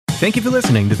Thank you for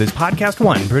listening to this Podcast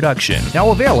One production. Now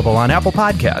available on Apple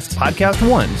Podcasts, Podcast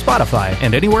One, Spotify,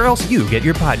 and anywhere else you get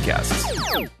your podcasts.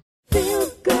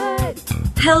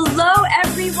 Hello,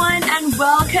 everyone, and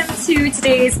welcome to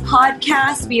today's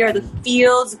podcast. We are the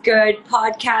Feels Good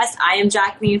Podcast. I am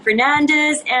Jacqueline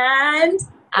Fernandez, and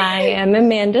I am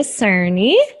Amanda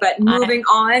Cerny. But moving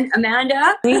on,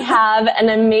 Amanda. We have an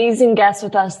amazing guest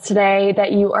with us today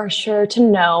that you are sure to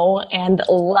know and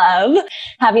love,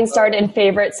 having starred in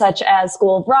favorites such as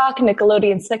School of Rock,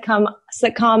 Nickelodeon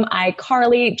sitcom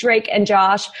iCarly, Drake and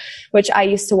Josh, which I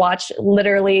used to watch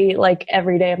literally like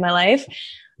every day of my life.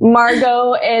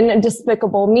 Margot in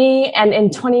Despicable Me, and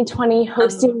in 2020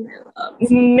 hosting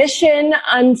Mission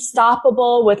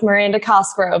Unstoppable with Miranda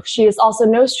Cosgrove. She is also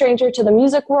no stranger to the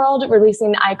music world,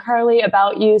 releasing iCarly,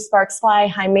 About You, Sparks Fly,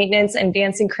 High Maintenance, and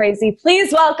Dancing Crazy.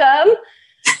 Please welcome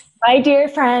my dear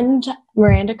friend,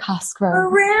 Miranda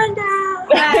Cosgrove. Miranda!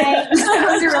 Hi. That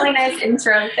was a really nice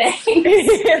intro thing.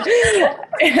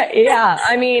 Yeah,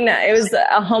 I mean, it was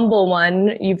a humble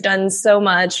one. You've done so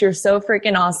much. You're so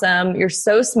freaking awesome. You're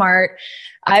so smart.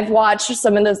 I've watched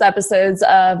some of those episodes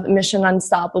of Mission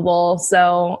Unstoppable,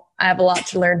 so I have a lot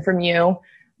to learn from you.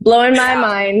 Blowing my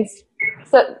mind.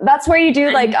 So that's where you do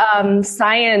like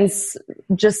science,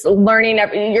 just learning.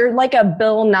 You're like a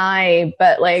Bill Nye,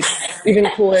 but like even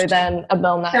cooler than a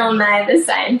Bill Nye. Bill Nye, the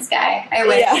science guy. I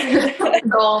wish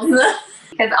goals.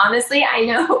 Because honestly, I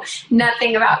know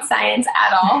nothing about science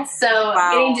at all. So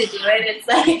getting to do it,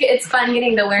 it's fun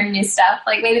getting to learn new stuff.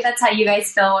 Like maybe that's how you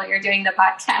guys feel when you're doing the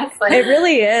podcast. Like, it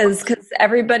really is, because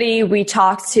everybody we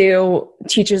talk to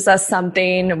teaches us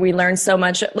something. We learn so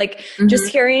much. Like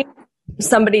just hearing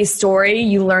somebody's story,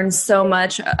 you learn so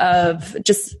much of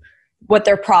just what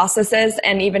their process is,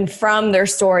 and even from their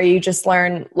story you just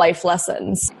learn life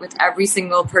lessons. With every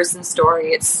single person's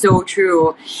story, it's so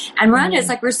true. And Miranda, it's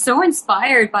like we're so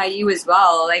inspired by you as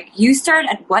well. Like, you started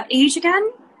at what age again?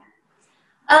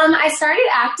 I started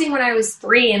acting when I was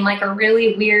 3 in like a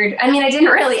really weird, I mean, I didn't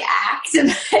really act,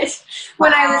 but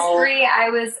when I was 3, I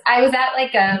was at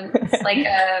like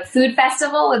a food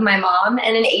festival with my mom,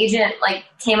 and an agent like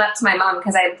came up to my mom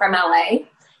because I'm from LA.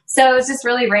 So it was just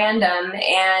really random,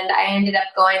 and I ended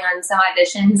up going on some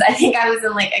auditions. I think I was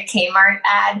in like a Kmart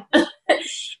ad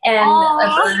and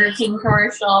a Burger King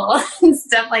commercial and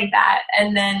stuff like that.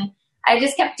 And then I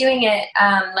just kept doing it,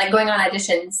 like going on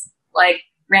auditions, like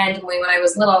randomly when I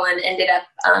was little, and ended up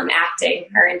acting,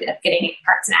 or ended up getting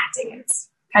parts in acting. It's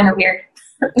kind of weird.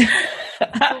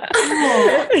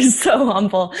 So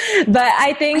humble. But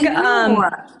I think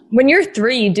when you're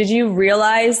 3, did you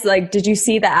realize, like, did you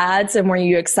see the ads and were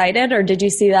you excited, or did you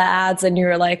see the ads and you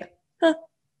were like,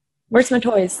 where's my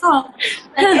toys?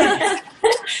 I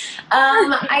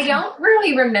don't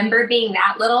really remember being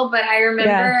that little, but I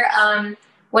remember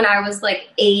when I was like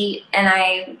 8 and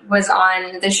I was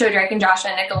on the show Drake and Josh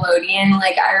on Nickelodeon,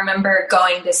 like I remember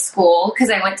going to school because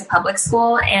I went to public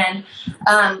school, and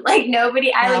like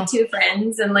nobody, I had like 2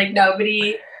 friends, and like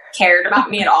nobody cared about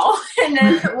me at all. And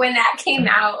then when that came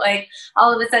out, like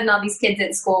all of a sudden all these kids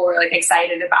at school were like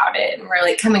excited about it and were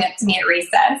like coming up to me at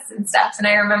recess and stuff. And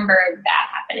I remember that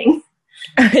happening.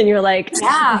 And you're like,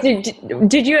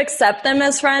 did you accept them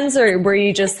as friends, or were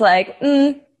you just like,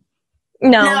 no?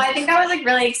 No, I think I was like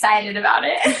really excited about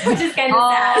it, which is kind of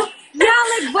sad. Yeah,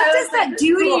 like what does that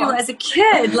do to you as a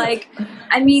kid? Like,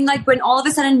 I mean, like when all of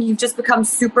a sudden you've just become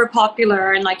super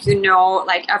popular, and like, you know,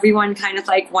 like everyone kind of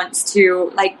like wants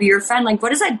to like be your friend. Like, what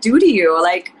does that do to you?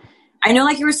 Like, I know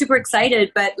like you were super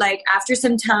excited, but like after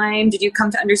some time, did you come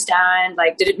to understand?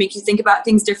 Like, did it make you think about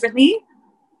things differently?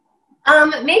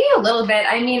 Maybe a little bit.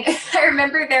 I mean, I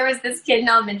remember there was this kid in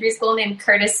elementary school named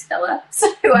Curtis Phillips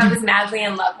who I was madly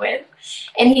in love with,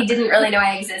 and he didn't really know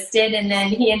I existed. And then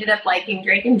he ended up liking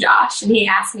Drake and Josh, and he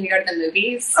asked me to go to the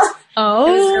movies. Oh,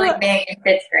 it was really big in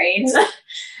 5th grade.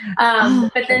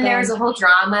 But then there was a whole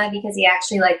drama because he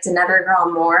actually liked another girl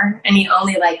more, and he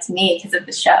only liked me because of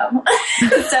the show.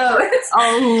 So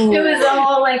it was a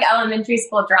whole like elementary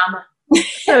school drama.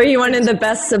 So you wanted the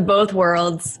best of both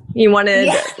worlds. You wanted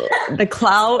the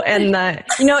clout and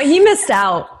he missed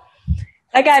out.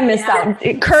 That guy missed out.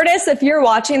 Curtis, if you're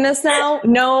watching this now,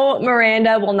 no,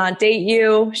 Miranda will not date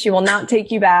you. She will not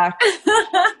take you back.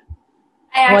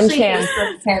 I actually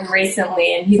Facebooked him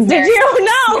recently, and he's Did you?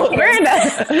 No,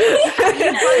 Miranda.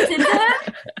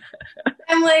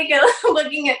 I'm like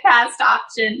looking at past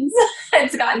options.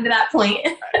 It's gotten to that point.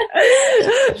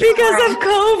 Because of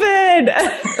COVID.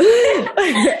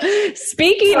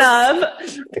 Speaking of,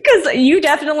 because you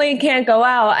definitely can't go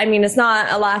out. I mean, it's not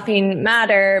a laughing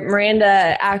matter.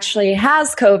 Miranda actually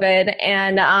has COVID,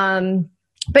 and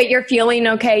but you're feeling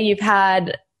okay. You've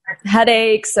had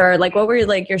headaches or like what were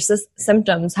like your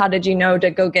symptoms? How did you know to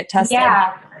go get tested?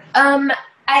 Yeah.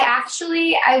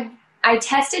 I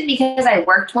tested because I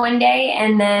worked one day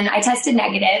and then I tested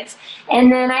negative,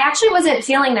 and then I actually wasn't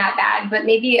feeling that bad, but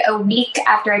maybe a week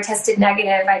after I tested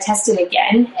negative, I tested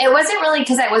again. It wasn't really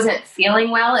because I wasn't feeling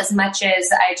well as much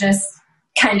as I just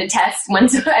kind of test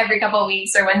once every couple of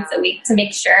weeks or once a week to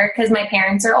make sure, because my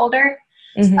parents are older.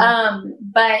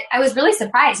 But I was really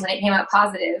surprised when it came out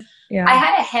positive. Yeah. I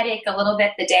had a headache a little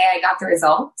bit the day I got the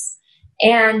results,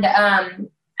 and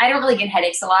I don't really get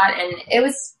headaches a lot, and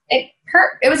it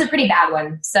hurt. It was a pretty bad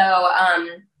one. So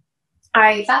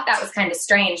I thought that was kind of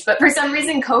strange, but for some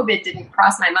reason COVID didn't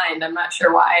cross my mind. I'm not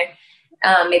sure why.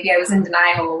 Maybe I was in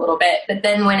denial a little bit, but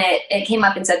then when it came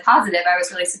up and said positive, I was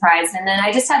really surprised. And then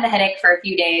I just had the headache for a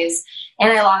few days,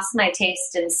 and I lost my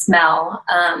taste and smell.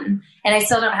 And I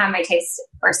still don't have my taste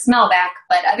or smell back,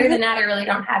 but other than that, I really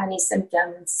don't have any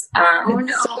symptoms.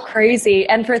 So crazy.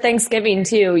 And for Thanksgiving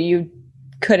too, you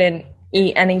couldn't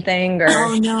eat anything or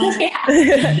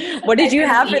what did you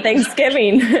have for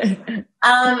Thanksgiving?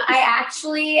 I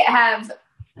actually have,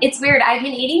 it's weird. I've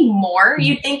been eating more.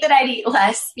 You'd think that I'd eat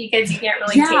less because you can't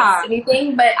really taste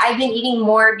anything, but I've been eating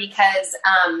more because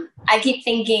I keep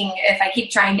thinking if I keep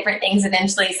trying different things,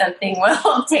 eventually something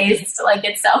will taste like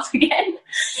itself again.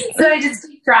 So I just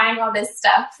keep trying all this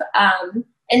stuff.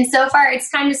 And so far, it's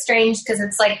kind of strange because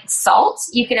it's like salt.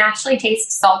 You can actually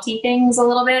taste salty things a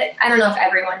little bit. I don't know if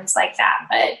everyone's like that,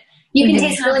 but you can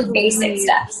taste really basic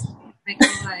stuff. Oh my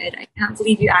God, I can't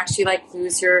believe you actually like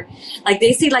lose your, like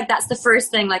they say like that's the first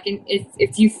thing, like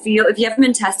if you haven't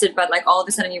been tested, but like all of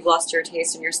a sudden you've lost your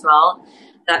taste and your smell,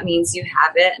 that means you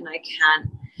have it. And I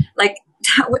can't like,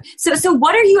 so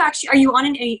what are you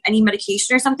on any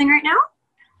medication or something right now?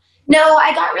 No,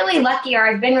 I got really lucky, or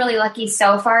I've been really lucky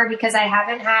so far because I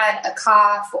haven't had a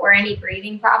cough or any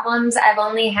breathing problems. I've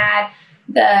only had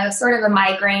the sort of a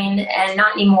migraine, and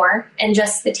not anymore, and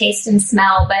just the taste and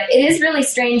smell. But it is really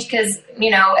strange because,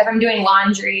 if I'm doing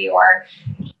laundry or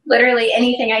literally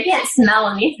anything, I can't smell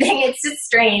anything. It's just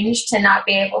strange to not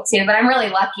be able to, but I'm really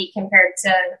lucky compared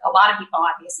to a lot of people,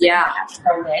 obviously. Yeah. That have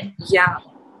COVID. Yeah.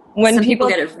 When some people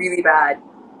get it really bad.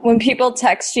 When people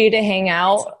text you to hang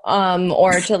out,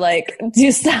 or to like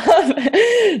do stuff,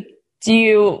 do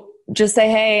you just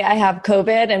say, "Hey, I have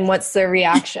COVID," and what's their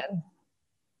reaction?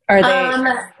 Are they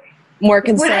more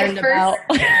concerned about?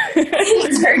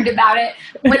 Concerned about it.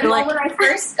 When I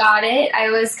first got it,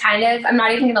 I was I'm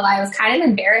not even gonna lie, I was kind of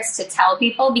embarrassed to tell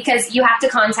people because you have to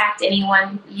contact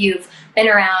anyone you've been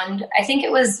around. I think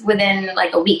it was within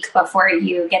like a week before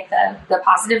you get the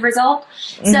positive result.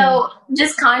 Mm-hmm. So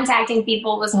just contacting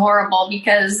people was horrible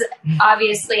because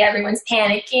obviously everyone's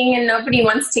panicking and nobody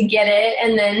wants to get it.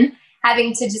 And then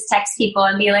having to just text people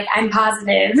and be like, I'm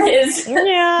positive is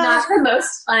not the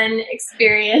most fun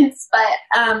experience. But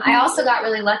I also got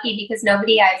really lucky because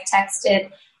nobody I've texted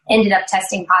ended up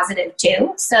testing positive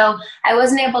too. So I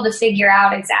wasn't able to figure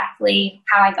out exactly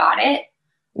how I got it.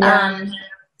 Yeah.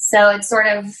 So it's sort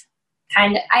of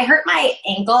I hurt my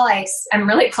ankle. I'm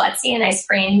really klutzy and I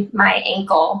sprained my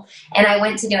ankle and I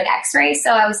went to do an x-ray.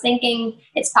 So I was thinking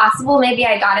it's possible maybe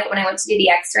I got it when I went to do the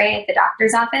x-ray at the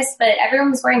doctor's office, but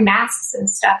everyone was wearing masks and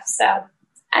stuff. So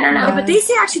I don't know. Yeah, but they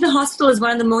say actually the hospital is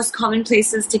one of the most common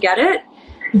places to get it.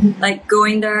 Mm-hmm. Like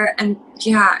going there and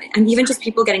and even just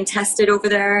people getting tested over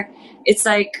there. It's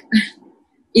like,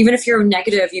 even if you're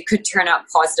negative, you could turn out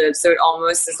positive. So it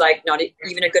almost is like not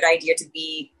even a good idea to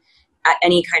be at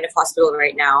any kind of hospital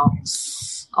right now.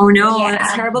 Oh no,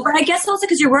 that's terrible. But I guess also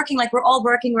because you're working, like we're all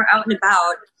working, we're out and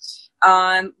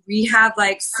about. We have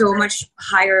like so much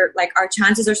higher, like our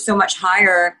chances are so much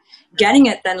higher getting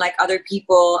it than like other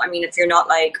people. I mean, if you're not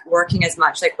like working as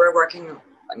much, like we're working.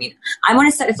 I mean, I'm on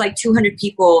a set of like 200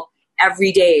 people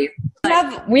every day.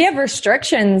 We have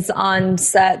restrictions on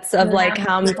sets of like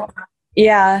how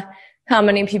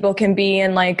many people can be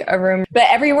in like a room, but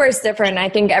everywhere is different. I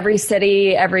think every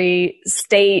city, every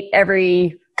state,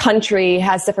 every country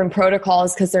has different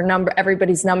protocols because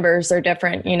everybody's numbers are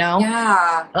different,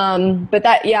 Yeah. But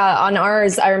on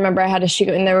ours, I remember I had to shoot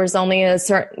and there was only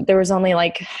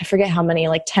like, I forget how many,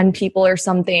 like 10 people or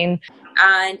something.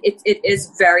 And it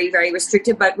is very, very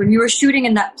restricted. But when we were shooting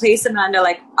in that place, Amanda,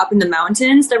 like up in the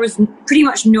mountains, there was pretty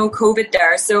much no COVID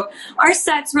there. So our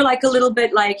sets were like a little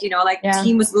bit like, the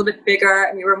team was a little bit bigger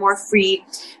and we were more free.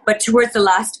 But towards the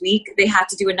last week, they had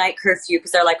to do a night curfew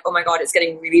because they're like, oh my God, it's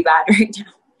getting really bad right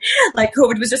now. Like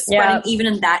COVID was just spreading even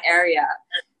in that area.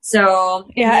 So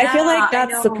yeah, I feel like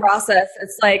that's the process.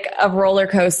 It's like a roller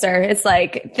coaster. It's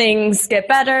like things get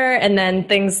better and then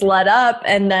things let up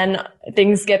and then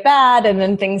things get bad and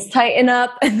then things tighten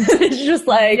up. And then it's just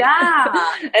like an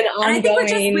ongoing. And I think we're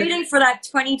just waiting for that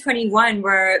 2021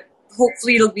 where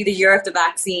hopefully it'll be the year of the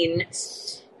vaccine.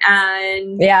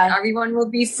 And everyone will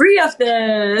be free of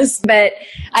this. But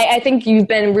I think you've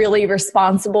been really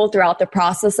responsible throughout the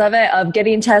process of it, of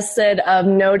getting tested, of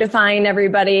notifying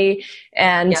everybody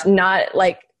and not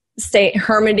like stay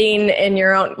hermiting in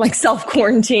your own, like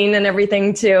self-quarantine and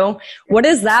everything too. What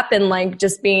has that been like,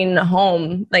 just being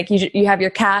home? Like you have your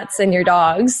cats and your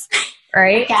dogs,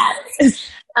 right?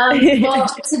 Cats. Well,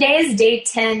 today is day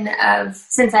 10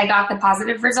 since I got the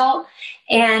positive result.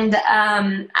 And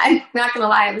I'm not going to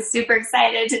lie, I was super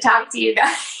excited to talk to you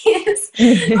guys.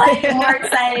 Like more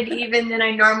excited even than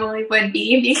I normally would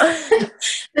be, because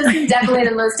this is definitely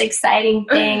the most exciting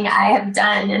thing I have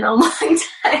done in a long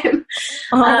time.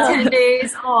 10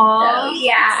 days. So,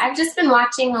 yeah, I've just been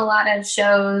watching a lot of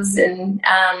shows and,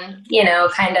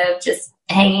 kind of just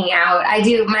hanging out. I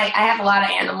have a lot of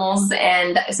animals,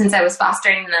 and since I was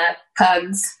fostering the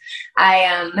pugs, I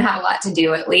have a lot to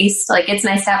do. At least, like, it's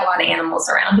nice to have a lot of animals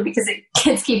around because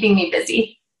it's keeping me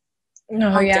busy.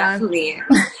 Oh yeah, definitely.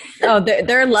 Oh,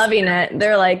 they're loving it.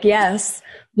 They're like, yes,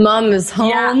 mom is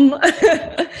home.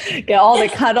 Get all the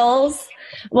cuddles.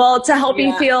 Well, to help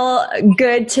you feel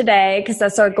good today, because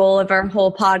that's our goal of our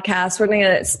whole podcast, we're going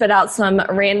to spit out some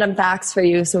random facts for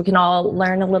you so we can all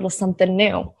learn a little something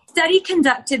new. Study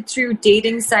conducted through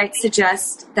dating sites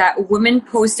suggests that women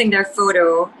posting their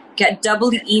photo get double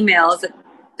the emails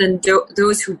than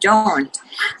those who don't.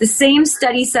 The same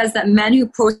study says that men who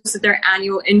posted their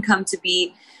annual income to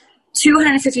be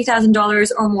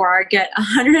 $250,000 or more get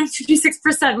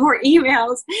 156% more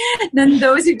emails than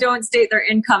those who don't state their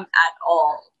income at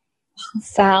all.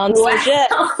 Sounds legit.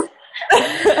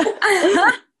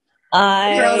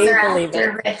 I believe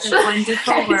it. It's a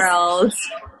wonderful world.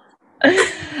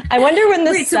 I wonder when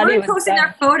this study was posting done.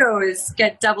 their photos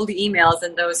get double the emails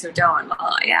than those who don't.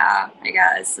 Well, yeah, I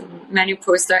guess. And men who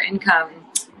post their income.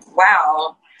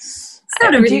 Wow. It's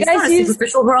not a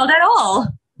superficial world at all.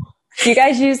 Do you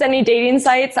guys use any dating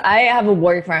sites? I have a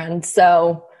boyfriend,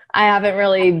 so I haven't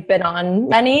really been on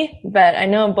many, but I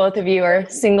know both of you are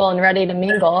single and ready to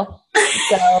mingle.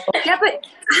 So yeah, but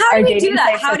how do we do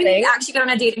that? How do we actually get on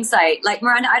a dating site? Like,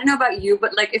 Miranda, I don't know about you,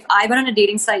 but like if I went on a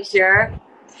dating site here,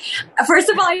 first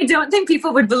of all, I don't think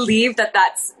people would believe that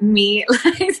that's me.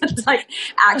 Like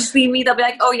actually me. They'll be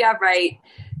like, oh yeah, right.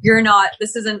 You're not,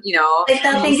 this isn't, They'll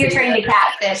think you're trying to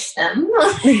catfish them.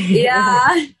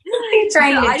 Yeah.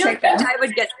 Trying to trick them. I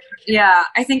would get,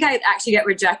 I think I'd actually get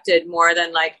rejected more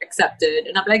than like accepted.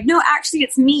 And I'll be like, no, actually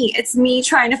it's me. It's me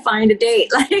trying to find a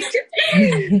date. Like,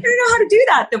 I don't know how to do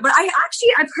that though. But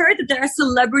I've heard that there are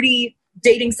celebrity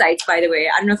dating sites, by the way.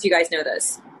 I don't know if you guys know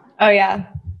this. Oh yeah.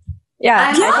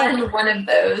 Yeah, I'm on one of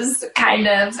those kind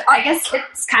of, I guess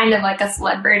it's kind of like a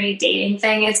celebrity dating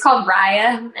thing. It's called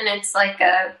Raya, and it's like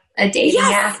a dating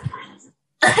app.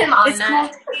 I'm on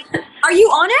that. Are you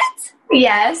on it?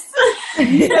 Yes. No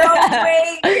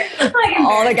way.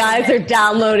 All the guys are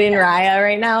downloading Raya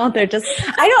right now. They're just,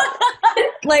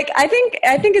 I think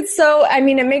it's so,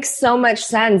 it makes so much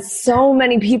sense. So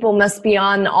many people must be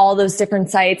on all those different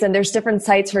sites, and there's different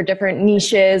sites for different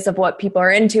niches of what people are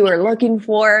into or looking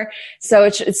for. So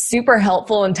it's super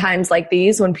helpful in times like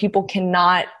these when people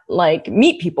cannot like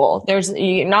meet people.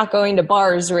 You're not going to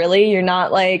bars really. You're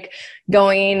not like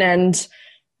going and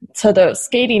to the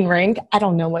skating rink. I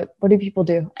don't know what do people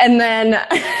do, and then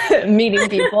meeting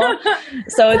people.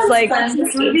 So it's like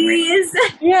movies.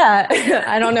 Yeah,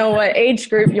 I don't know what age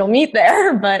group you'll meet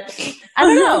there, but I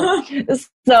don't know.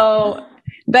 So,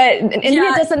 but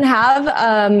India doesn't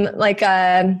have like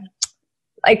a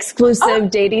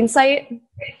exclusive dating site.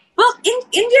 Well, in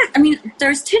India,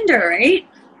 there's Tinder, right?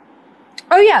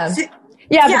 Oh yeah, but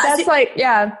that's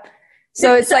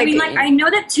So it's like, I know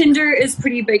that Tinder is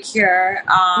pretty big here.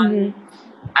 And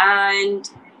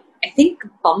I think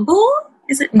Bumble,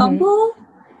 is it Bumble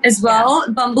as well?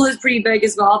 Yeah. Bumble is pretty big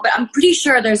as well, but I'm pretty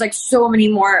sure there's like so many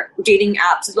more dating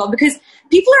apps as well, because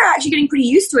people are actually getting pretty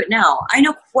used to it now. I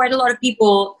know quite a lot of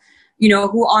people,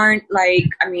 who aren't like,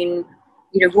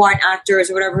 who aren't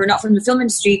actors or whatever, who are not from the film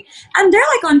industry, and they're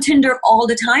like on Tinder all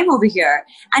the time over here.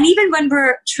 And even when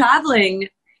we're traveling,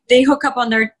 they hook up on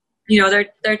their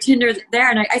Tinder there.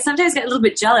 And I sometimes get a little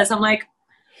bit jealous. I'm like,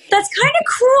 that's kind of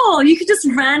cool. You could just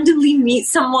randomly meet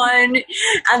someone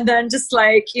and then just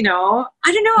like, I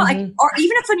don't know, like, or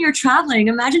even if when you're traveling,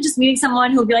 imagine just meeting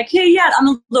someone who'll be like, hey, yeah, I'm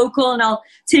a local and I'll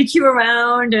take you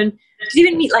around, and you can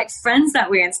even meet like friends that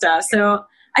way and stuff. So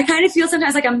I kind of feel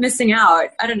sometimes like I'm missing out.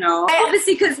 I don't know.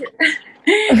 Obviously, because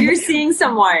you're seeing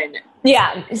someone.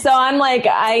 Yeah. So I'm like,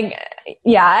 I've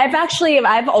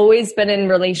always been in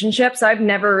relationships. So I've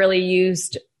never really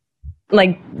used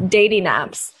like dating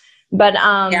apps, but,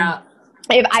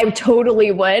 if I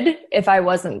totally would, if I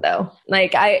wasn't though,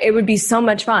 like it would be so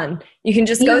much fun. You can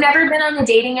just You've never been on a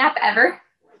dating app ever?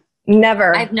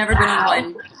 Never. I've never been on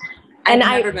one. I've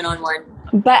never been on one.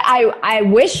 But I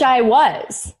wish I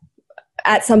was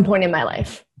at some point in my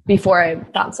life before I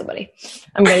found somebody.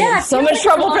 I'm going to get in so much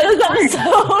trouble for this episode.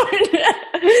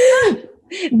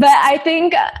 But I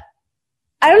think,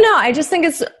 I don't know. I just think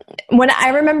it's when I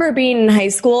remember being in high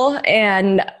school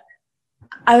and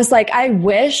I was like, I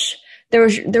wish there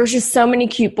was just so many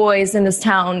cute boys in this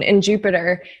town in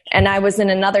Jupiter. And I was in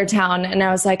another town and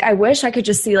I was like, I wish I could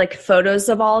just see like photos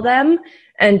of all of them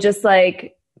and just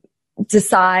like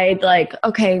decide like,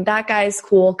 okay, that guy's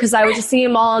cool. Cause I would just see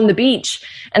them all on the beach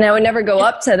and I would never go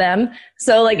up to them.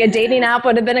 So like a dating app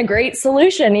would have been a great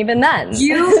solution even then.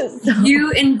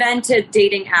 You invented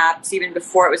dating apps even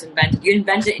before it was invented. You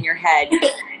invented it in your head.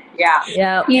 Yeah.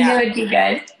 Yeah. You knew it'd be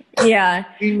good. Yeah.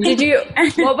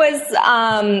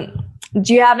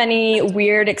 Do you have any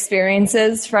weird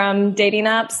experiences from dating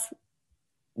apps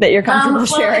that you're comfortable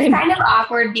sharing? It's kind of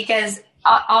awkward because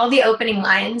all the opening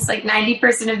lines, like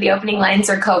 90% of the opening lines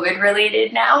are COVID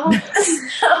related now. Like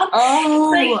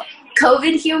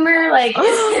COVID humor, like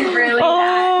isn't really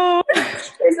that.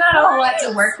 There's not a whole lot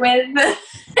to work with.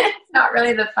 It's not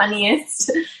really the funniest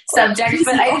subject,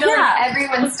 but I feel like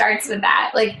everyone starts with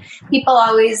that. Like people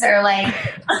always are like,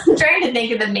 I'm trying to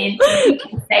think of the main thing you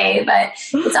can say, but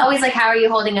it's always like, how are you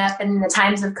holding up in the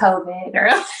times of COVID? Or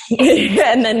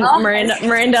and then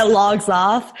Miranda logs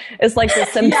off. It's like the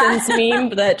Simpsons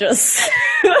meme that just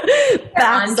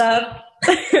backs up.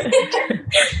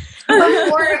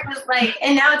 Before it was like,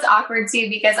 and now it's awkward too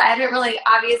because I haven't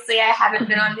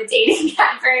been on the dating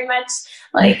app very much.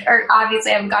 Like, or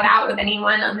obviously I haven't gone out with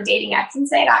anyone on the dating app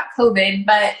since I got COVID,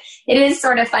 but it is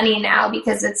sort of funny now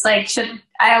because it's like,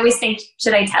 I always think,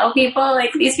 should I tell people,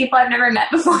 like these people I've never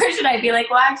met before? Should I be like,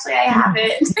 well, actually I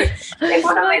haven't. Like,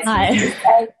 what am I supposed to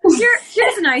say?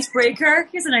 Here's an icebreaker.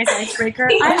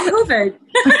 I'm COVID.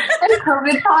 I'm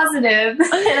COVID positive.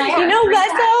 You know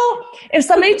what though? If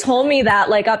somebody told me that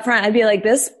like up front, I'd be like,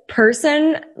 this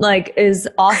person like is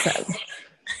awesome.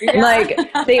 Like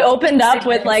they opened up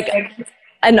with like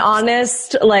an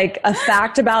honest, like a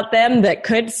fact about them that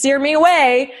could steer me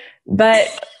away. But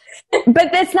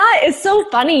it's so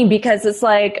funny because it's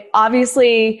like,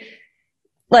 obviously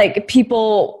like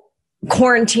people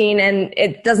quarantine and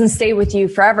it doesn't stay with you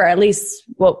forever. At least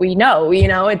what we know,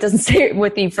 it doesn't stay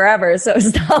with you forever. So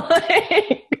it's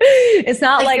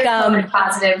not like,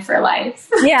 positive for life.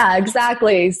 Yeah,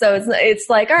 exactly. So it's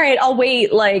like, all right, I'll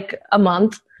wait like a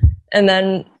month. And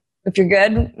then if you're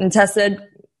good and tested,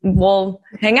 we'll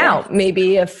hang out.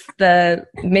 Maybe if the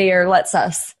mayor lets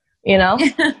us,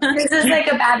 This is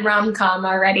like a bad rom-com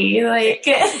already. Like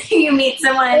you meet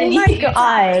someone and you can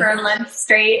talk for a month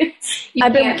straight.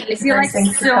 I feel like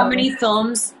so many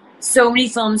films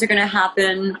are going to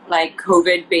happen, like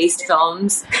COVID-based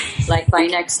films, like by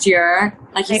next year.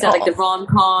 Like you said, like the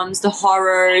rom-coms, the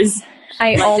horrors.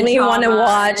 I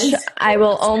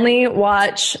will only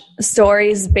watch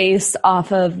stories based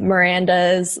off of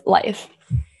Miranda's life.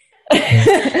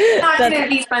 It's not going to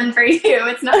be fun for you.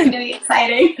 It's not going to be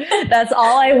exciting. That's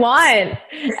all I want.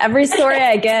 Every story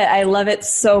I get, I love it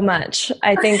so much.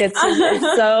 I think it's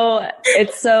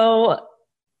so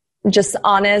just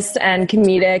honest and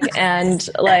comedic and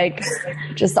like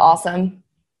just awesome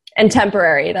and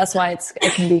temporary. That's why it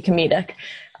can be comedic.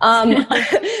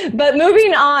 But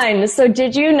moving on. So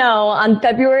did you know on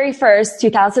February 1st,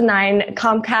 2009,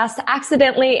 Comcast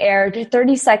accidentally aired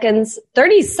 37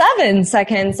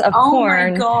 seconds of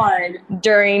porn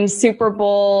during Super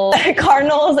Bowl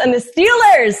Cardinals and the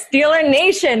Steeler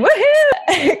Nation,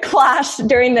 woohoo, clashed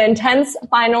during the intense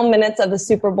final minutes of the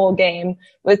Super Bowl game.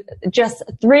 With just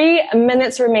 3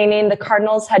 minutes remaining, the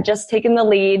Cardinals had just taken the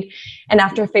lead. And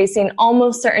after facing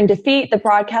almost certain defeat, the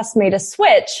broadcast made a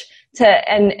switch to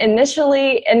an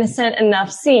initially innocent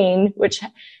enough scene, which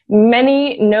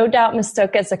many no doubt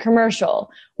mistook as a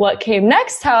commercial. What came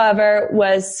next, however,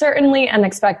 was certainly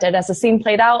unexpected. As the scene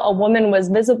played out, a woman was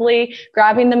visibly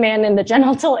grabbing the man in the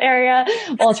genital area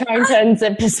while trying to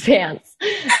unzip his pants.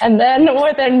 And then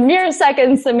within mere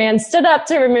seconds, the man stood up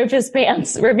to remove his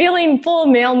pants, revealing full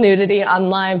male nudity on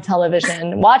live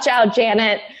television. Watch out,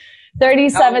 Janet.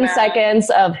 37 seconds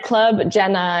of Club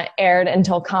Jenna aired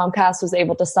until Comcast was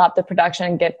able to stop the production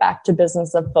and get back to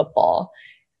business of football.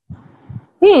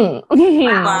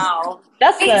 Wow.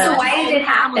 So why did it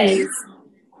happen?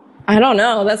 I don't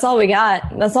know. That's all we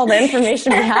got. That's all the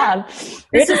information we have.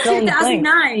 This is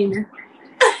 2009.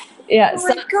 Yeah. Oh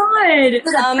my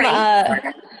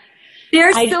God.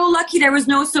 They're so lucky there was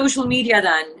no social media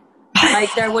then.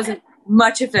 Like, there wasn't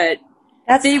much of it.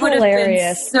 They would have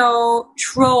been so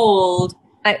trolled.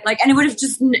 And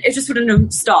it just wouldn't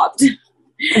have stopped.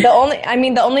 The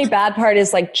only bad part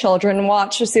is like children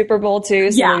watch the Super Bowl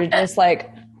too. So you're just like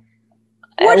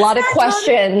a lot of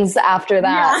questions after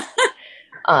that.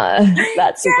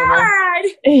 That Super Bowl.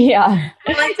 Yeah.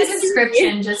 I like the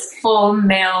description, just full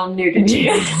male nudity.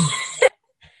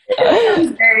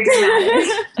 Very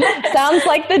dramatic. Sounds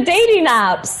like the dating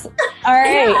apps. All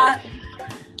right. Yeah.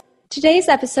 Today's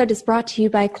episode is brought to you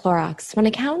by Clorox. When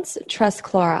it counts, trust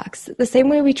Clorox. The same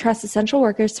way we trust essential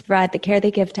workers to provide the care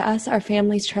they give to us, our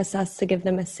families trust us to give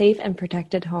them a safe and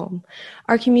protected home.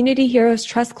 Our community heroes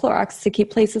trust Clorox to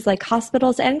keep places like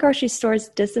hospitals and grocery stores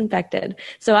disinfected.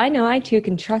 So I know I too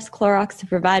can trust Clorox to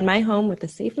provide my home with a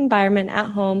safe environment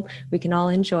at home we can all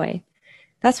enjoy.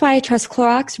 That's why I trust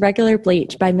Clorox regular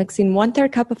bleach by mixing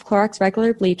 1/3 cup of Clorox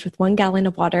regular bleach with 1 gallon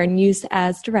of water and used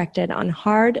as directed on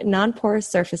hard, non-porous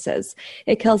surfaces.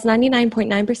 It kills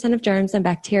 99.9% of germs and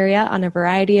bacteria on a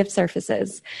variety of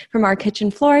surfaces, from our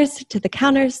kitchen floors to the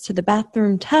counters to the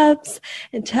bathroom tubs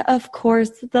and to, of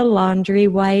course, the laundry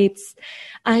whites.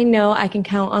 I know I can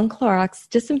count on Clorox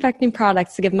disinfecting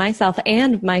products to give myself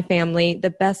and my family the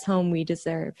best home we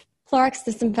deserve. Clorox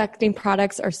disinfecting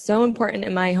products are so important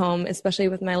in my home, especially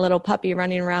with my little puppy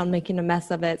running around making a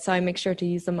mess of it. So I make sure to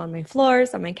use them on my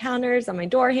floors, on my counters, on my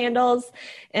door handles.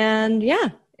 And yeah,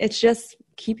 it's just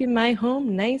keeping my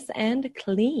home nice and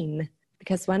clean.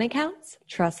 Because when it counts,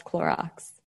 trust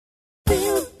Clorox.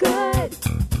 Feel good.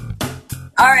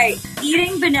 All right,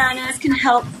 eating bananas can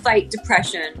help fight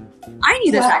depression. I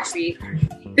knew this actually.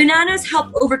 Bananas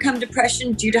help overcome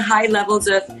depression due to high levels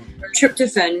of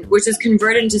tryptophan, which is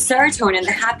converted into serotonin,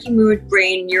 the happy mood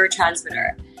brain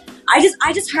neurotransmitter.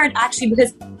 I just heard actually,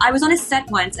 because I was on a set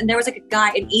once and there was like a guy,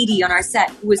 an 80 on our set,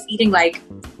 who was eating like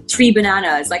 3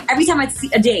 bananas. Like every time I'd see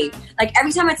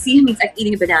him, he's like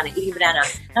eating a banana. And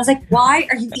I was like, why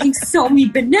are you eating so many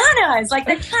bananas? Like,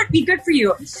 that can't be good for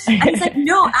you. And he's like,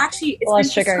 no, actually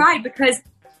it's been prescribed because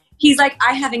he's like,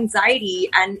 I have anxiety,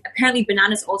 and apparently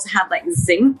bananas also have like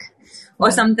zinc or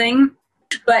something.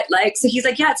 But like, so he's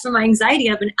like, yeah, it's for my anxiety.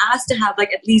 I've been asked to have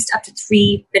like at least up to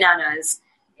 3 bananas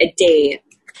a day.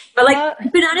 But like,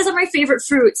 bananas are my favorite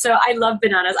fruit, so I love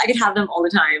bananas. I could have them all the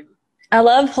time. I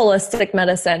love holistic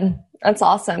medicine. That's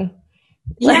awesome.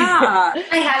 Yeah.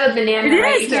 I have a banana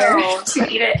right here to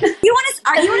eat it. Are you on a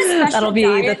special That'll be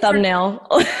diet the thumbnail.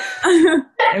 What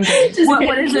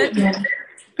is it?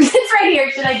 It's right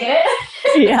here. Should I get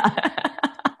it? Yeah.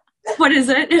 What is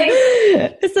it?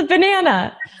 It's a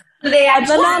banana. They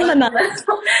actually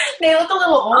they look a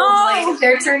little old, like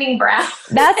they're turning brown.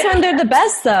 That's when they're the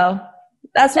best, though.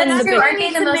 That's when aren't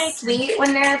they the most sweet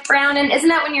when they're brown? And isn't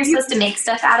that when you're supposed to make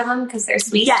stuff out of them because they're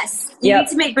sweet? Yes. You need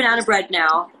to make banana bread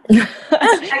now.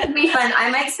 That could be fun.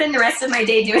 I might spend the rest of my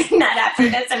day doing that after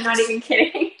this. I'm not even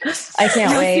kidding. I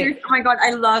can't wait. Seriously. Oh my God, I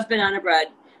love banana bread.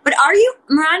 But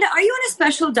Miranda, are you on a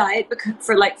special diet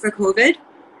for COVID?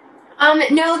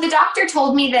 No, the doctor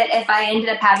told me that if I ended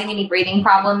up having any breathing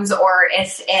problems or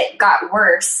if it got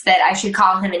worse, that I should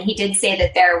call him. And he did say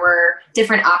that there were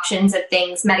different options of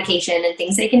things, medication and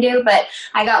things they can do. But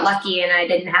I got lucky and I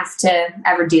didn't have to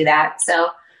ever do that.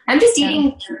 So I'm just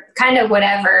eating kind of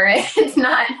whatever.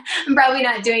 I'm probably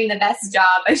not doing the best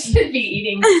job. I should be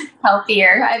eating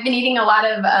healthier. I've been eating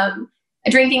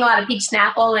drinking a lot of peach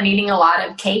Snapple and eating a lot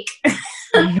of cake.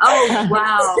 Oh,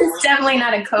 wow. It's definitely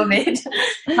not a COVID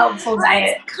helpful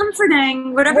diet. It's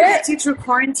comforting. Whatever gets you through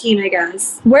quarantine, I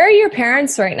guess. Where are your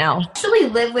parents right now? I actually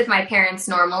live with my parents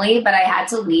normally, but I had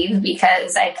to leave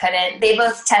because I couldn't. They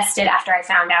both tested after I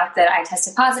found out that I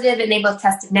tested positive, and they both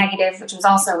tested negative, which was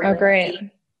also really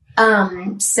great.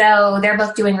 Lucky. So they're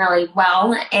both doing really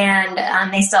well,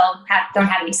 and they still don't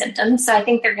have any symptoms. So I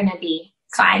think they're going to be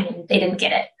fine, and they didn't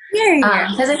get it.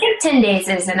 Because I think 10 days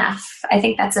is enough. I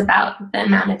think that's about the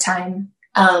amount of time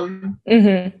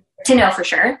to know for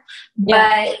sure.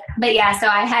 Yeah. But yeah, so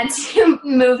I had to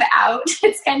move out.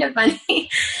 It's kind of funny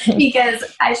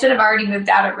because I should have already moved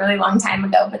out a really long time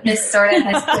ago, but this sort of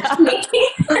has pushed me.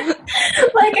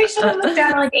 Like, I should have moved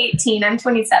out at like 18. I'm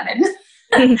 27.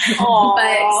 But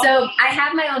so I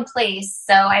have my own place.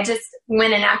 So I just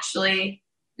went and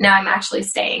now I'm actually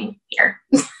staying here.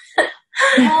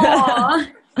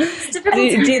 Aww.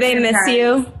 Do they miss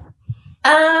you?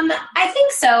 I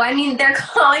think so. I mean, they're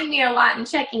calling me a lot and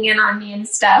checking in on me and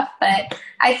stuff, but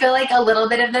I feel like a little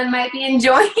bit of them might be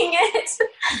enjoying it.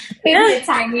 Maybe a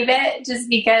tiny bit, just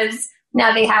because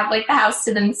now they have like the house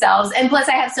to themselves. And plus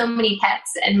I have so many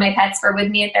pets and my pets were with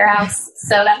me at their house.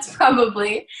 So that's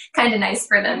probably kind of nice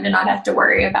for them to not have to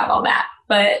worry about all that.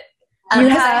 But I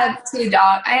have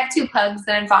two pugs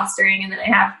that I'm fostering, and then I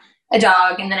have a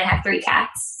dog, and then I have 3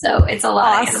 cats. So it's a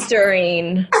lot.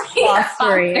 Fostering.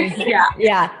 Yeah.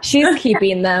 Yeah. She's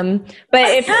keeping them.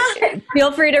 But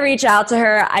feel free to reach out to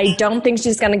her. I don't think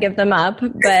she's going to give them up,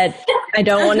 but I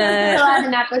don't want to. Fill out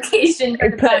an application for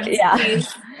the pugs,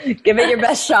 please. Give it your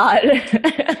best shot.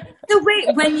 So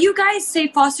wait, when you guys say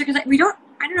foster, because we don't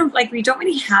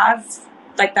really have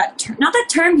like that term, not that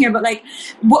term here, but like,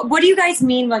 what do you guys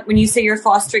mean? Like when you say you're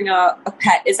fostering a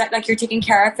pet, is that like you're taking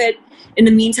care of it in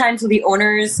the meantime till the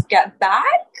owners get back?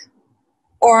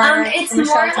 Or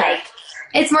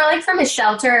it's more like from a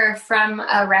shelter or from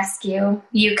a rescue.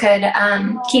 You could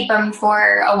keep them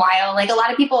for a while. Like a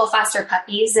lot of people will foster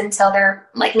puppies until they're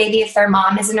like, maybe if their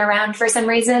mom isn't around for some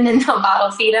reason, and they'll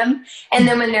bottle feed them. And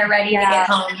then when they're ready to get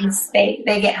homes, they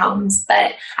get homes.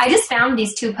 But I just found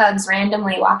these 2 pugs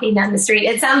randomly walking down the street.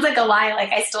 It sounds like a lie,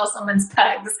 like I stole someone's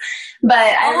pugs, but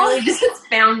I really just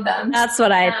found them. That's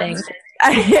what I think.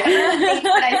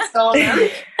 I stole them.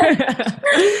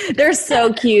 They're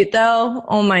so cute though.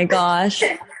 Oh my gosh.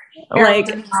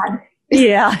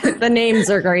 Yeah, the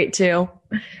names are great too.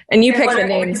 And you pick the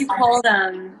names. What do you call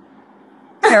them?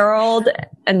 Harold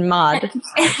and Maud.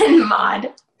 And Maud.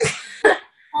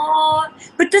 Oh,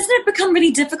 but doesn't it become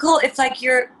really difficult if like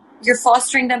you're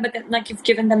fostering them, but then like you've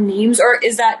given them names, or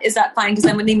is that fine? Because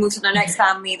then when they move to their next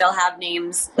family, they'll have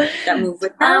names that move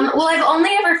with them. Well, I've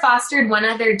only ever fostered one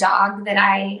other dog that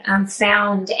I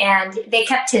found, and they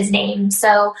kept his name.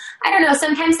 So I don't know.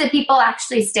 Sometimes the people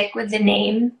actually stick with the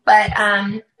name, but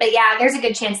yeah, there's a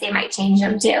good chance they might change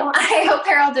them too. I hope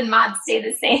Harold and Maud stay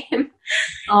the same.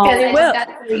 Oh, they will. Got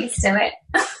so used to it.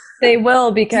 They will,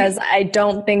 because I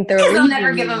don't think they'll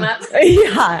never give them up.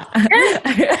 Yeah.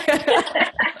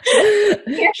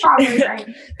 You're probably right.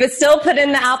 But still put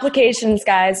in the applications,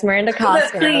 guys. Miranda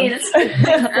Cosgrove. Please.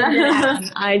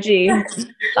 IG.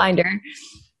 Find her.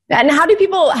 And how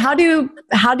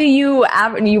do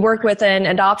you work with an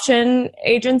adoption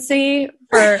agency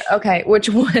which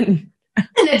one?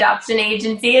 An adoption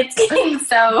agency.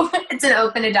 It's an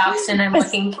open adoption I'm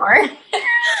looking for.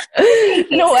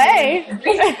 No way.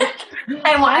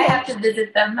 I have to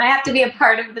visit them. I have to be a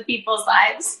part of the people's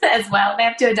lives as well. They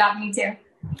have to adopt me too.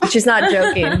 She's not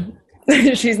joking.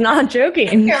 She's not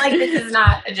joking. You're like, this is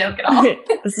not a joke at all.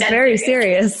 This is very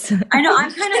serious. I know.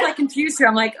 I'm kind of like confused here.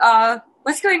 I'm like,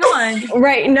 what's going on?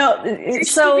 Right. No. Is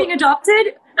she being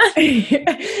adopted?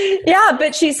 Yeah,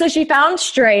 but she found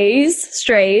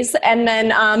strays, and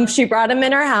then she brought them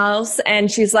in her house, and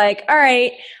she's like, all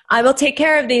right, I will take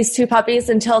care of these 2 puppies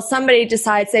until somebody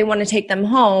decides they want to take them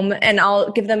home, and I'll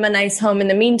give them a nice home in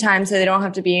the meantime so they don't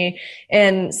have to be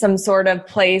in some sort of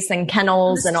place and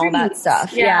kennels and all that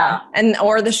stuff. Yeah. And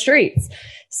or the streets.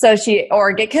 So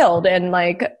or get killed in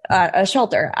like a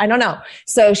shelter. I don't know.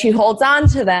 So she holds on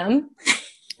to them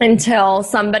until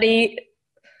somebody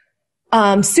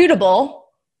suitable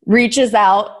reaches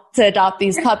out to adopt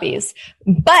these puppies.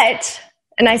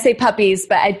 And I say puppies,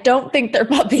 but I don't think they're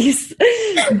puppies.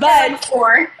 But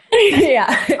 4.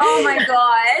 Yeah. Oh my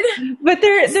God. But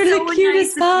they're so the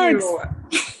cutest dogs.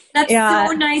 That's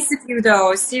so nice of you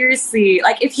though. Seriously.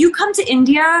 Like if you come to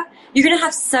India, you're going to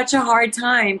have such a hard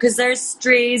time because there's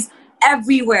strays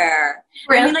everywhere.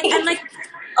 Really? I mean, like,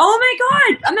 oh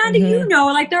my God, Amanda, you know,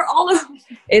 like they're all over.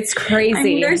 It's crazy. I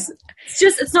mean,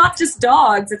 it's not just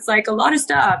dogs. It's like a lot of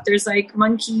stuff. There's like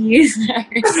monkeys.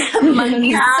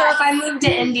 Monkeys. So if I move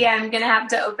to India, I'm going to have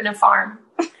to open a farm.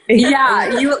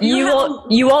 Yeah,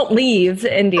 you won't leave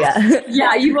India.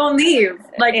 Yeah, you won't leave.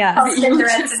 Like, I'll spend the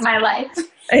rest of my life.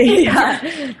 Yeah.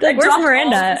 Like, where's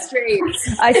Miranda?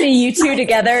 I see you 2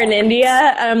 together in India,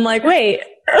 and I'm like, wait.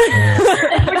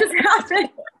 What just happened?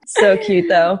 So cute,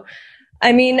 though.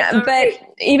 I mean, but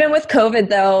even with COVID,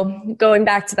 though, going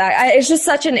back to that, it's just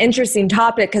such an interesting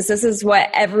topic because this is what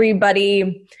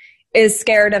everybody is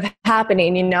scared of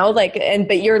happening, you know, like,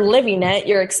 but you're living it,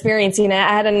 you're experiencing it. I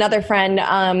had another friend,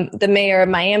 the mayor of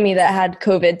Miami, that had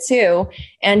COVID too,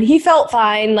 and he felt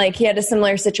fine. Like he had a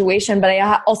similar situation, but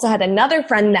I also had another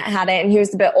friend that had it, and he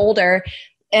was a bit older,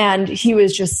 and he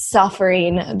was just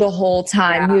suffering the whole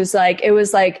time. Yeah. He was like, it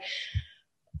was like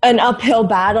an uphill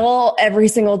battle every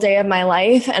single day of my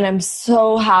life. And I'm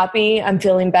so happy I'm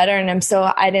feeling better. And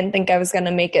I didn't think I was going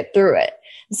to make it through it.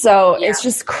 So it's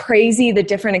just crazy the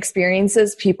different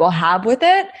experiences people have with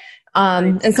it.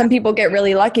 And some people get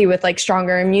really lucky with like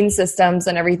stronger immune systems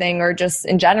and everything, or just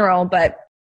in general, but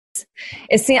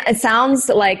it sounds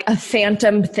like a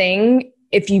phantom thing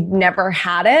if you've never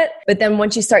had it. But then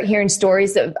once you start hearing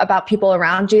stories about people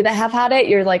around you that have had it,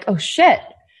 you're like, oh shit,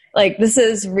 like this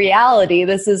is reality.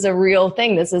 This is a real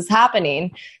thing. This is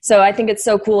happening. So I think it's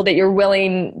so cool that you're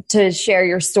willing to share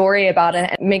your story about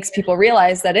it. It makes people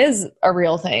realize that is a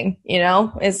real thing. You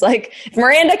know, it's like if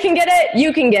Miranda can get it,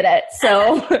 you can get it.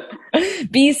 So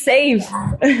be safe.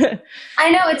 I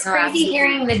know it's crazy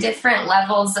hearing the different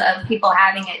levels of people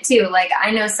having it too. Like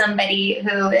I know somebody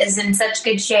who is in such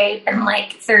good shape and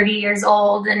like 30 years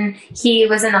old, and he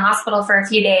was in the hospital for a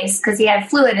few days because he had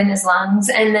fluid in his lungs.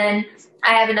 And then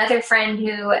I have another friend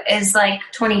who is like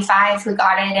 25 who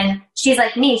got it, and she's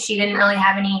like me. She didn't really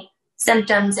have any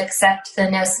symptoms except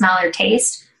the no smell or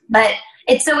taste. But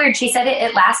it's so weird. She said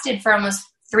it lasted for almost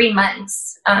 3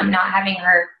 months, not having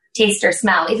her taste or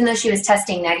smell, even though she was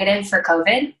testing negative for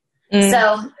COVID.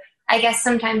 So I guess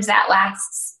sometimes that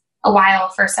lasts a while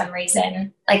for some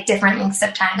reason, like different lengths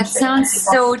of time. That sounds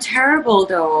so terrible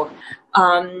though.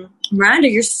 Miranda,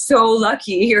 you're so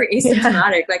lucky. You're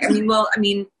asymptomatic.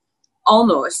 Yeah.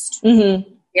 Almost.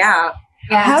 Mm-hmm. Yeah.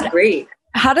 That's great.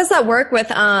 How does that work with,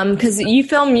 cause you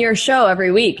film your show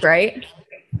every week, right?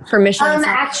 For Mission.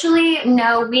 Actually,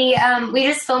 no, we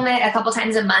just film it a couple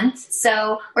times a month.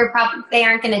 So they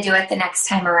aren't going to do it the next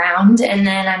time around. And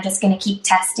then I'm just going to keep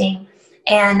testing.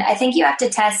 And I think you have to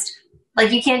test,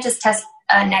 like you can't just test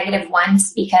negative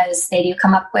once because they do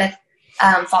come up with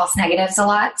false negatives a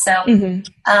lot. So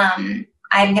I'm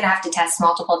going to have to test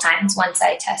multiple times once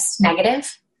I test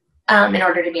negative in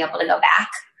order to be able to go back.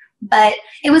 But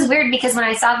it was weird because when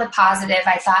I saw the positive,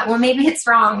 I thought, well, maybe it's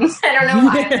wrong. I don't know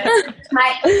why.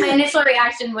 my initial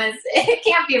reaction was, it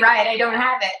can't be right. I don't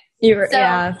have it.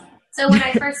 So when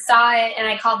I first saw it and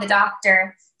I called the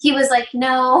doctor, he was like,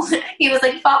 no. He was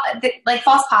like,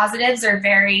 false positives are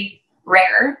very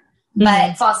rare,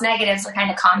 but false negatives are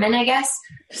kind of common, I guess.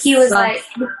 He was like,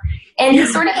 and he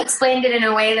sort of explained it in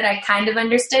a way that I kind of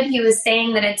understood. He was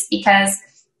saying that it's because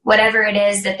whatever it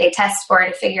is that they test for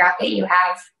to figure out that you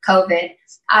have COVID,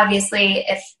 obviously,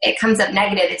 if it comes up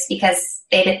negative, it's because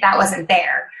that wasn't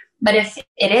there. But if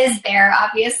it is there,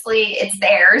 obviously it's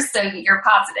there, so you're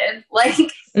positive. Like,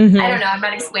 I don't know, I'm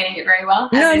not explaining it very well.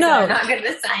 No. I'm not good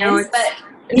with science, but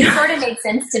it sort of made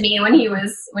sense to me when he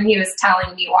was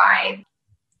telling me why.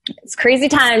 It's crazy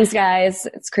times, guys.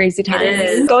 It's crazy times. It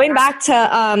is. Going back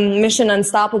to Mission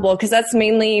Unstoppable, because that's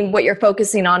mainly what you're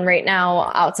focusing on right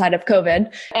now outside of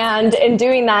COVID. And in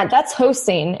doing that, that's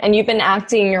hosting. And you've been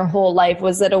acting your whole life.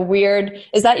 Is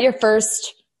that your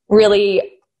first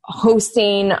really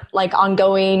hosting, like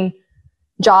ongoing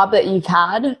job that you've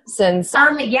had since?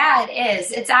 Yeah, it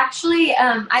is. It's actually,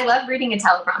 I love reading a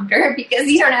teleprompter because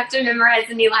you don't have to memorize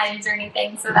any lines or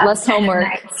anything. So that's less homework.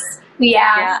 Nice.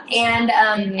 Yeah. And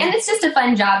it's just a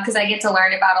fun job because I get to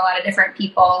learn about a lot of different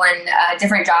people and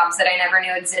different jobs that I never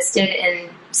knew existed in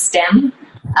STEM.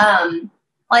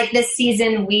 Like this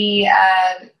season,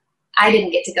 I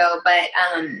didn't get to go, but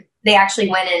they actually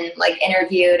went and like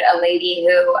interviewed a lady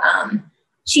who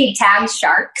she tags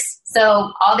sharks.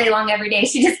 So all day long, every day,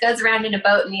 she just goes around in a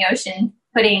boat in the ocean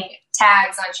putting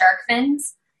tags on shark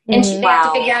fins. And they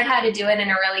have to figure out how to do it in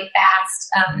a really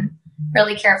fast,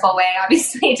 really careful way,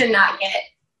 obviously, to not get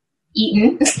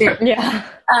eaten.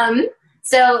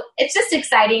 So it's just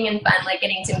exciting and fun, like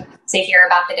getting to hear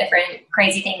about the different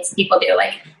crazy things people do.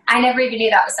 Like I never even knew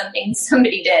that was something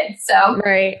somebody did. So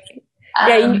right.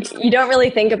 You don't really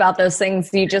think about those things.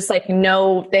 You just like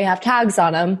know they have tags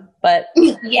on them, but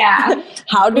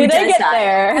how do they get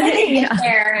there? How do they get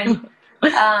there? And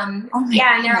and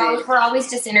we're always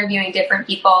just interviewing different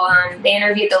people. They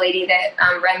interviewed the lady that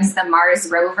runs the Mars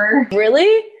rover.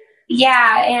 Really?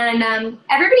 Yeah, and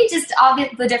everybody, just all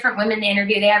the different women they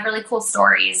interview, they have really cool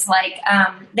stories. Like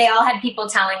they all had people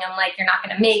telling them like you're not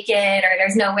going to make it, or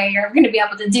there's no way you're going to be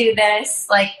able to do this.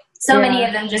 Like so many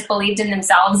of them just believed in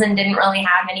themselves and didn't really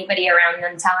have anybody around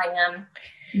them telling them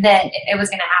that it was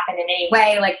going to happen in any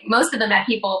way. Like most of them had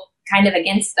people kind of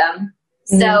against them.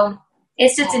 So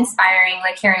it's just inspiring,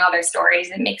 like hearing all their stories.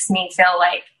 It makes me feel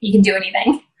like you can do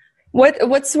anything.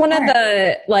 What's one of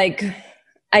the, like,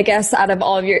 I guess out of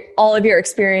all of your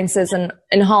experiences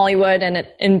in Hollywood and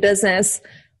in business,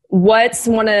 what's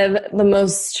one of the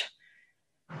most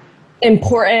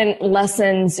important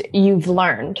lessons you've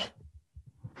learned?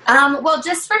 Well,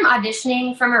 just from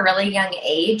auditioning from a really young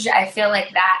age, I feel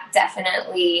like that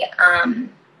definitely,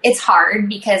 it's hard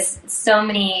because so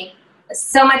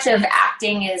much of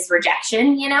acting is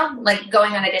rejection, you know, like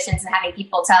going on auditions and having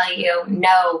people tell you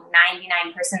no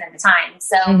 99% of the time.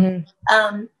 So,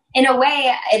 in a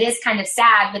way it is kind of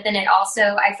sad, but then it also,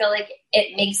 I feel like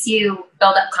it makes you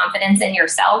build up confidence in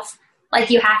yourself. like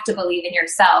you have to believe in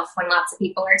yourself when lots of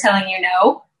people are telling you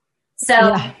no.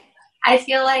 So I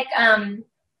feel like,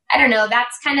 I don't know,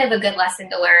 that's kind of a good lesson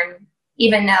to learn,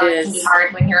 even though it can be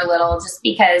hard when you're little, just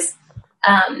because,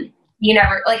 you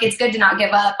never, like, it's good to not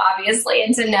give up, obviously,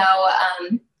 and to know,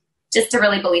 just to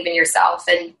really believe in yourself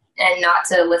and not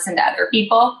to listen to other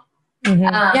people.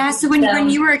 Mm-hmm. So when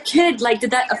you were a kid, like,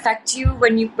 did that affect you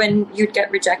when you'd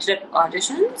get rejected at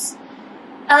auditions?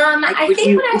 Like, I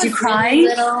think when I was cry? really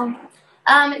little,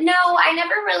 no, I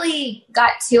never really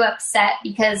got too upset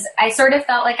because I sort of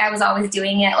felt like I was always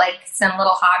doing it like some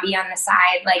little hobby on the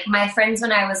side. Like my friends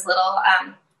when I was little,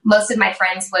 most of my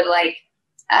friends would like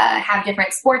have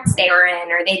different sports they were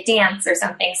in, or they dance or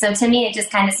something. So to me, it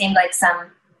just kind of seemed like some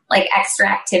like extra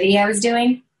activity I was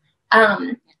doing.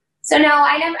 So no,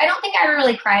 I don't think I ever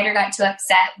really cried or got too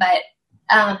upset, but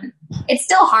it's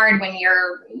still hard when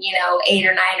you're, 8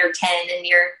 or 9 or 10 and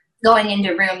you're going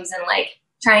into rooms and like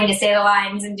trying to say the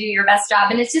lines and do your best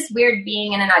job. And it's just weird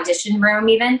being in an audition room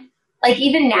even. Like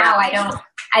even now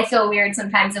I feel weird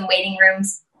sometimes in waiting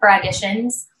rooms for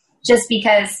auditions just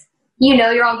because,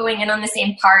 you're all going in on the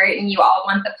same part and you all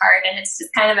want the part and it's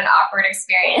just kind of an awkward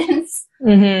experience.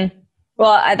 Mm-hmm.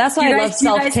 Well, that's why I love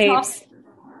self-tapes.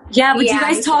 Yeah, but do you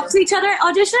guys talk to each other at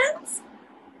auditions?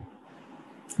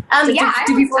 I always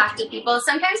talk to people.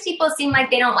 Sometimes people seem like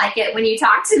they don't like it when you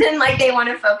talk to them, like they want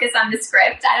to focus on the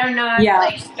script. I don't know if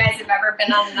like you guys have ever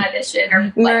been on an audition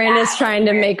or Miranda's trying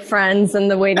to make friends in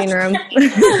the waiting room.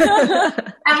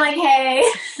 I'm like, hey,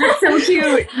 that's so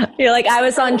cute. You're like, I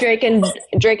was on Drake and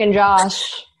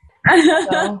Josh.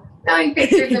 So. Showing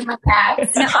pictures of my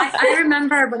cats. I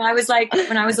remember when I was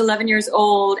 11 years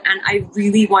old and I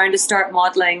really wanted to start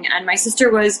modeling, and my sister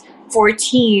was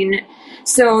 14.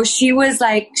 So she was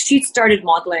like, she started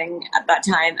modeling at that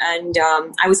time, and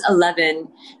I was 11.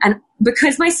 And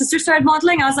because my sister started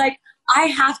modeling, I was like, I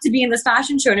have to be in this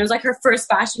fashion show. And it was like her first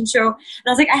fashion show. And I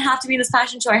was like, I have to be in this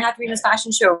fashion show. I have to be in this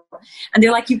fashion show. And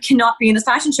they're like, you cannot be in this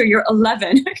fashion show. You're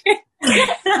 11.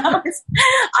 I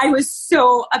was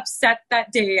so upset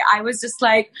that day. I was just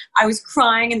like, I was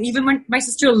crying. And even when my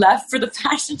sister left for the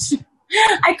fashion show,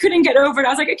 I couldn't get over it. I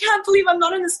was like, I can't believe I'm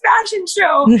not in this fashion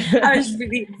show. I was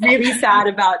really, really sad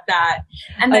about that.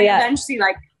 And then eventually,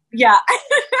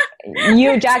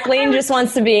 Jacqueline just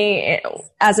wants to be,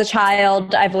 as a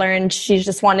child, I've learned she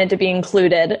just wanted to be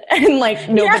included. And like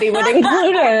nobody would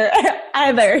include her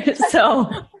either. So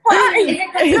why? Is it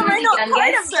because you're the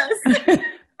youngest?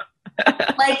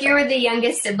 Like you were the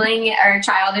youngest sibling or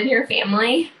child in your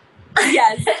family?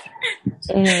 Yes.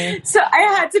 Mm-hmm. So I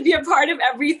had to be a part of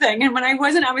everything, and when I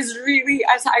wasn't, I was really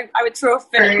I would throw a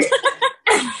fit.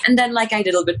 And then I did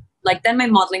a little bit, then my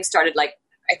modeling started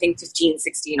I think 15,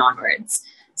 16 onwards.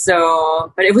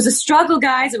 So, but it was a struggle,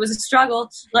 guys. It was a struggle.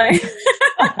 You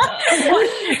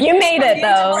made it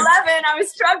though. 11, I was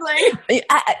struggling.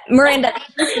 Miranda,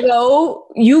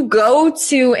 you go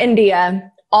to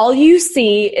India. All you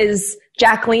see is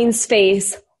Jacqueline's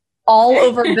face all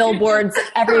over billboards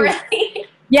everywhere. Really?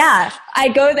 Yeah, I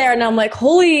go there and I'm like,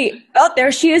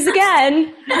 there she is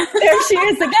again. There she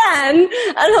is again.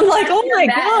 And I'm like, oh my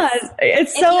God,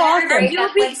 it's so awesome. If you break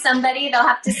up with somebody, they'll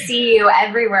have to see you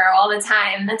everywhere all the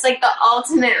time. That's like the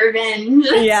ultimate revenge.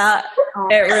 Yeah,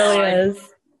 it really is.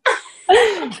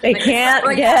 They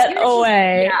can't get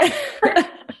away. Yeah.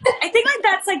 I think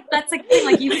that's the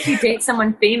thing. Even if you date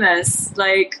someone famous,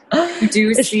 you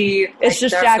do see. It's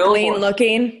just Jacqueline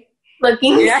looking. And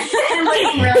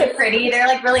looking really pretty. They're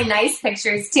really nice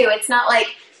pictures too. It's not like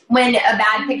when a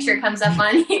bad picture comes up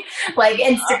on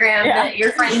Instagram that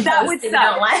your friend posted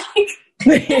don't like.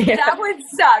 That would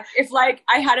suck if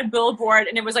I had a billboard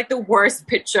and it was the worst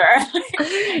picture.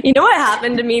 You know what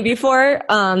happened to me before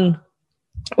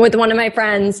with one of my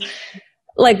friends?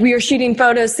 We were shooting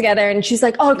photos together and she's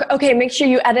like, oh, okay, make sure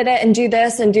you edit it and do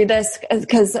this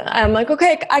because I'm like,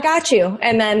 okay, I got you.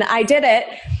 And then I did it.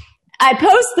 I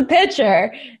post the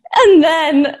picture and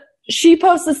then she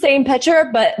posts the same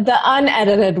picture, but the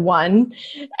unedited one.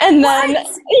 And then,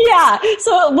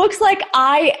 so it looks like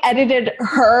I edited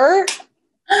her.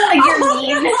 You're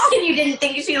mean and you didn't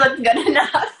think she looked good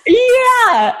enough.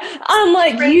 Yeah. I'm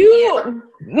like,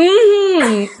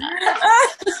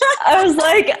 I was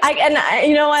like,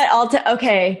 you know what?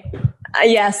 Okay.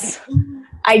 Yes.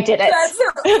 I did it.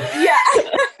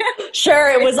 Sure,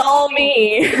 it was all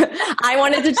me. I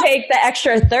wanted to take the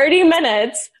extra 30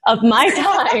 minutes of my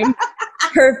time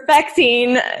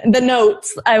perfecting the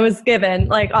notes I was given.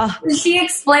 Like, Did she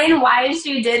explain why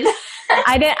she did that?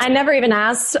 I never even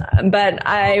asked, but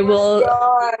I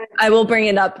will bring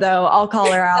it up though. I'll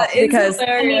call her out because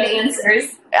I need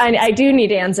answers. I do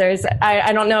need answers.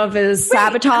 I don't know if it was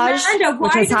sabotage, Amanda,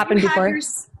 which has happened before.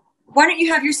 Why don't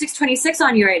you have your 626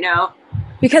 on you right now?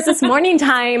 Because it's morning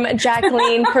time,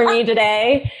 Jacqueline, for me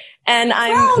today. And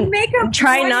I'm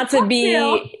trying not to be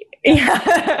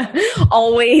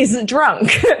always drunk.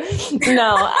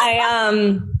 No,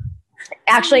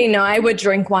 Actually, no, I would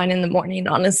drink wine in the morning,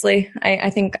 honestly.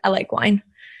 I think I like wine.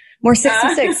 More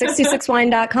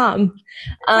 66wine.com.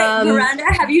 Miranda,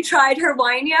 have you tried her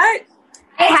wine yet?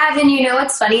 I haven't. You know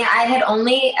what's funny? I had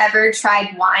only ever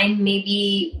tried wine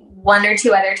maybe 1 or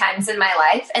 2 other times in my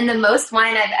life. And the most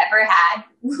wine I've ever had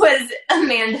was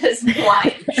Amanda's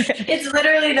wine. It's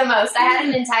literally the most. I had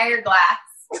an entire glass.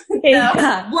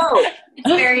 Whoa. It's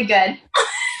very good.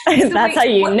 That's how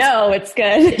you know it's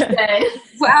good. It's good.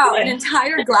 Wow, an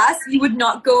entire glass? You would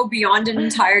not go beyond an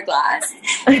entire glass?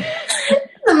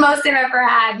 The most I've ever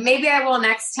had. Maybe I will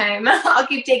next time. I'll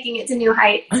keep taking it to new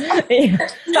heights.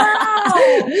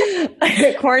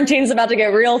 Wow. Quarantine's about to get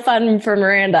real fun for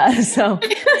Miranda. So,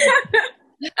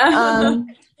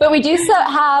 but we do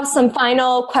have some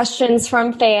final questions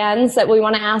from fans that we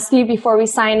want to ask you before we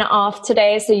sign off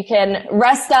today, so you can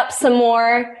rest up some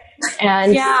more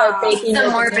and start baking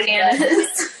some more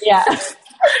bananas. Yeah.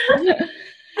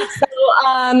 So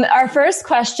our first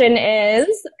question is,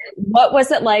 what was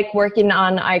it like working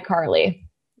on iCarly?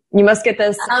 You must get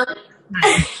this.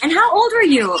 And how old were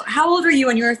you? How old were you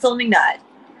when you were filming that?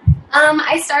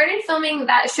 I started filming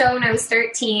that show when I was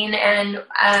 13, and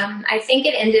I think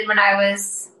it ended when I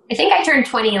turned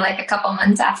 20 like a couple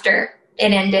months after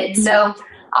it ended. So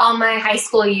all my high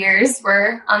school years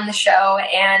were on the show,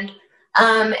 and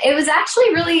it was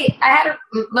actually really, I had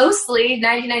mostly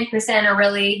 99% a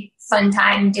really fun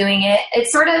time doing it. It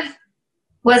sort of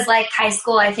was like high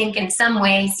school, I think, in some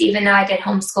ways, even though I did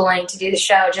homeschooling to do the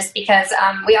show, just because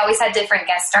we always had different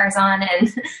guest stars on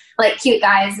and like cute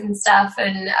guys and stuff.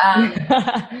 And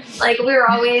like we were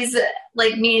always,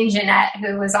 like me and Jeanette,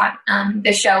 who was on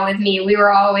the show with me, we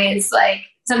were always like,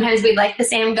 sometimes we'd like the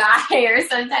same guy, or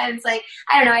sometimes like,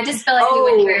 I don't know, I just feel like we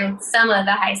went through some of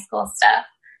the high school stuff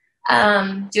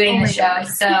doing the show.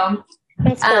 So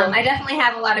I definitely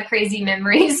have a lot of crazy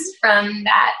memories from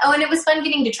that. Oh, and it was fun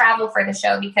getting to travel for the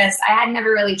show because I had never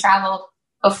really traveled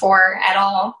before at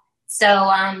all.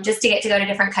 So just to get to go to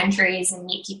different countries and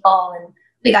meet people, and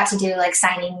we got to do like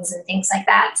signings and things like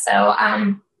that. So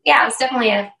yeah, it was definitely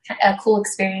a cool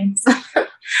experience.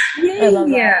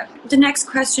 Yeah. The next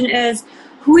question is,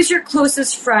 who is your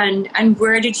closest friend and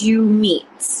where did you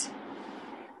meet?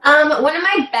 One of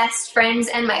my best friends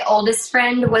and my oldest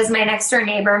friend was my next door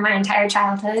neighbor my entire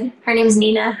childhood. Her name's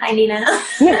Nina. Hi, Nina.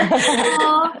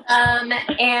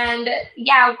 And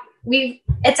yeah,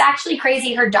 it's actually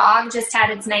crazy. Her dog just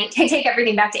had its I take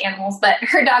everything back to animals, but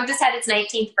her dog just had its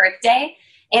 19th birthday.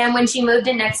 And when she moved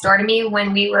in next door to me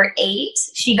when we were 8,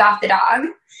 she got the dog.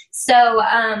 So,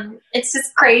 it's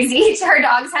just crazy. Her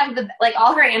dogs have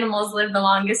all her animals live the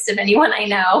longest of anyone I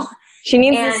know. She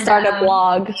needs to start a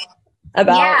blog. Yeah,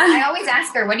 I always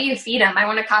ask her, what do you feed them? I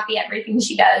want to copy everything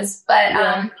she does. But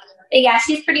yeah,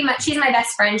 she's my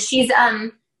best friend. She's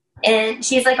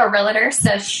she's like a realtor,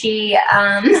 so she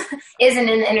isn't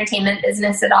in the entertainment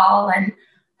business at all. And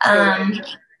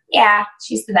yeah,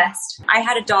 she's the best. I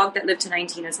had a dog that lived to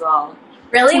 19 as well.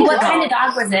 Really? What kind of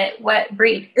dog was it? What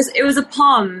breed? It was a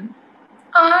Pom.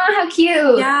 Oh, how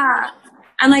cute. Yeah.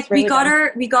 And like we got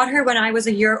her when I was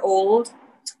a year old.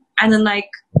 And then like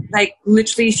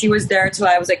literally she was there till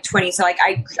I was like 20. So like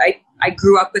I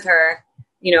grew up with her,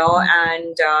 you know,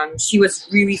 and she was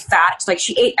really fat. Like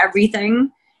she ate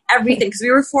everything, because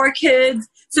we were 4 kids.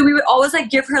 So we would always like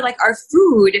give her like our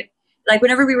food. Like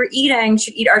whenever we were eating,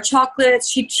 she'd eat our chocolates.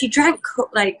 She drank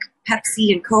like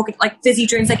Pepsi and Coke, like fizzy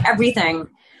drinks, like everything.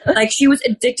 Like she was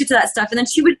addicted to that stuff. And then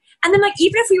like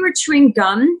even if we were chewing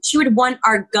gum, she would want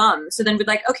our gum. So then we'd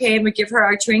like, okay, and we'd give her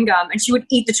our chewing gum, and she would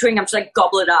eat the chewing gum. She'd like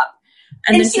gobble it up.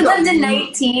 And then she lived to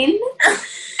 19.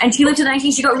 And she lived to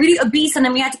 19. She got really obese, and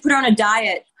then we had to put her on a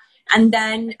diet. And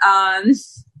then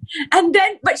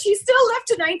but she still lived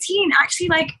to 19. Actually,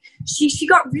 like she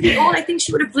got really old. I think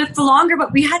she would have lived for longer,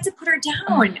 but we had to put her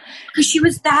down because she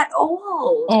was that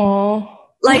old. Oh.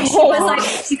 Like she was like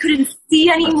she couldn't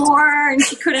see anymore, and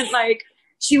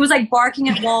she was like barking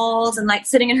at walls and like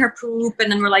sitting in her poop.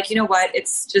 And then we're like, you know what?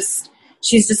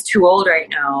 She's just too old right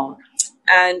now.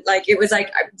 And like it was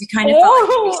like we kind of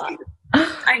felt like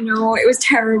I know, it was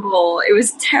terrible. It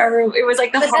was terrible. It was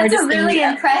like the hardest thing. That's a really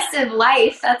impressive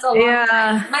life. That's a long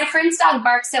time. My friend's dog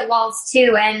barks at walls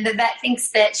too, and the vet thinks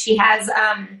that she has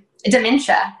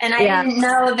dementia. And I didn't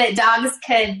know that dogs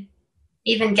could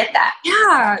even get that.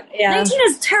 Yeah. 19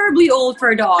 is terribly old for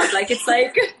a dog. Like, it's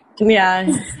like...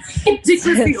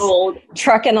 ridiculously old.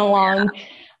 Trucking along.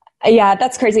 Yeah,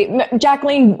 that's crazy.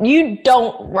 Jacqueline, you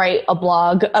don't write a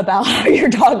blog about how your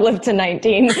dog lived to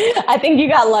 19. I think you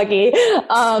got lucky.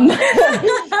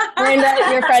 Miranda,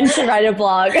 your friend should write a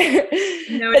blog.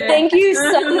 But thank you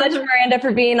so much, Miranda,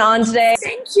 for being on today.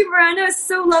 Thank you, Miranda. It was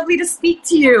so lovely to speak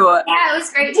to you. Yeah, it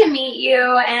was great to meet you.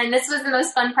 And this was the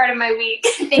most fun part of my week.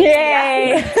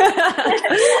 Yay.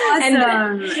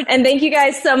 Awesome. And thank you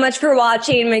guys so much for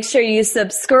watching. Make sure you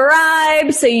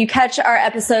subscribe so you catch our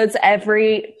episodes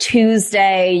every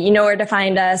Tuesday. You know where to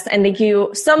find us. And thank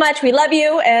you so much. We love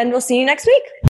you, and we'll see you next week.